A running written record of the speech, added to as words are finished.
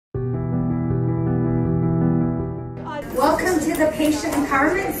to the Patient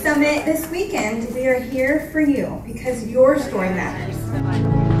Empowerment Summit this weekend. We are here for you because your story matters.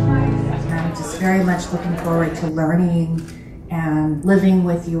 I'm just very much looking forward to learning and living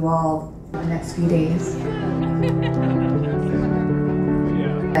with you all the next few days.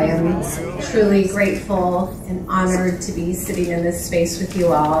 I am truly grateful and honored to be sitting in this space with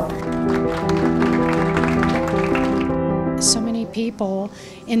you all. So many people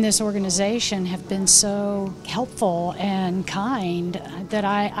in this organization have been so helpful and kind that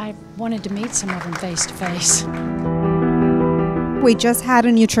I wanted to meet some of them face to face. We just had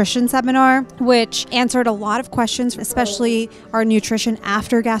a nutrition seminar, which answered a lot of questions, especially our nutrition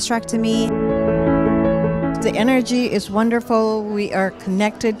after gastrectomy. The energy is wonderful. We are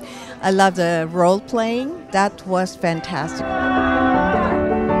connected. I love the role playing. That was fantastic.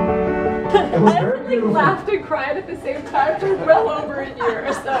 I laughed and cried at the same time for well over a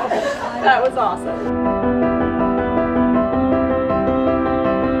year, so that was awesome.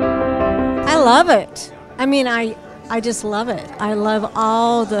 I love it. I mean, I just love it. I love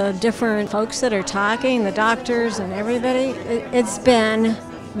all the different folks that are talking, the doctors and everybody. It's been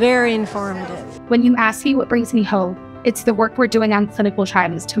very informative. When you ask me what brings me hope, it's the work we're doing on clinical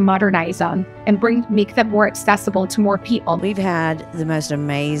trials to modernize them and make them more accessible to more people. We've had the most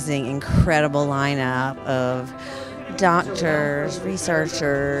amazing, incredible lineup of doctors,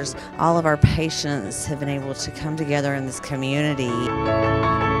 researchers. All of our patients have been able to come together in this community.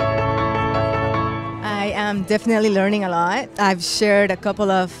 I am definitely learning a lot. I've shared a couple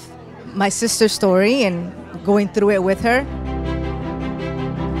of my sister's story and going through it with her.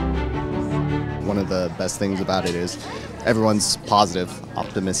 One of the best things about it is everyone's positive,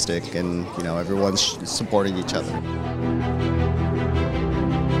 optimistic, and everyone's supporting each other.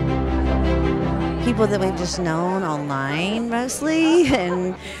 People that we've just known online mostly,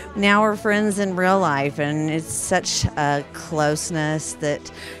 and now we're friends in real life, and it's such a closeness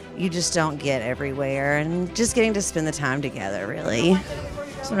that you just don't get everywhere, and just getting to spend the time together, really.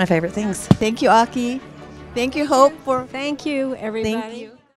 It's one of my favorite things. Thank you, Aki. Thank you, Hope. Thank you, everybody. Thank you.